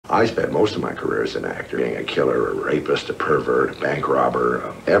I spent most of my career as an actor, being a killer, a rapist, a pervert, a bank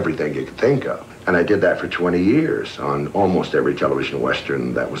robber, everything you could think of. And I did that for 20 years on almost every television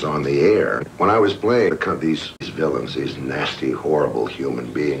western that was on the air. When I was playing these villains, these nasty, horrible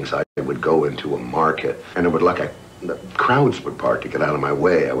human beings, I would go into a market and it would look like the crowds would part to get out of my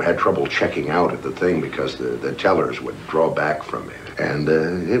way. I had trouble checking out at the thing because the tellers would draw back from me. And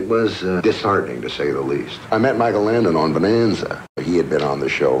it was disheartening, to say the least. I met Michael Landon on Bonanza. He had been on the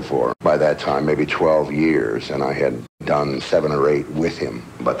show for, by that time, maybe 12 years, and I had done 7 or 8 with him.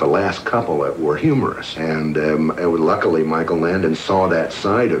 But the last couple were humorous. And luckily, Michael Landon saw that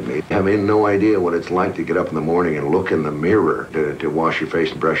side of me. Having no idea what it's like to get up in the morning and look in the mirror, to wash your face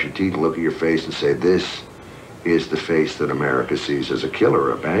and brush your teeth and look at your face and say, this is the face that America sees as a killer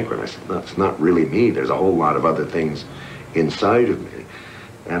or a banker. And I said, no, it's not really me. There's a whole lot of other things inside of me.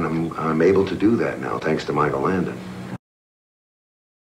 And I'm able to do that now, thanks to Michael Landon.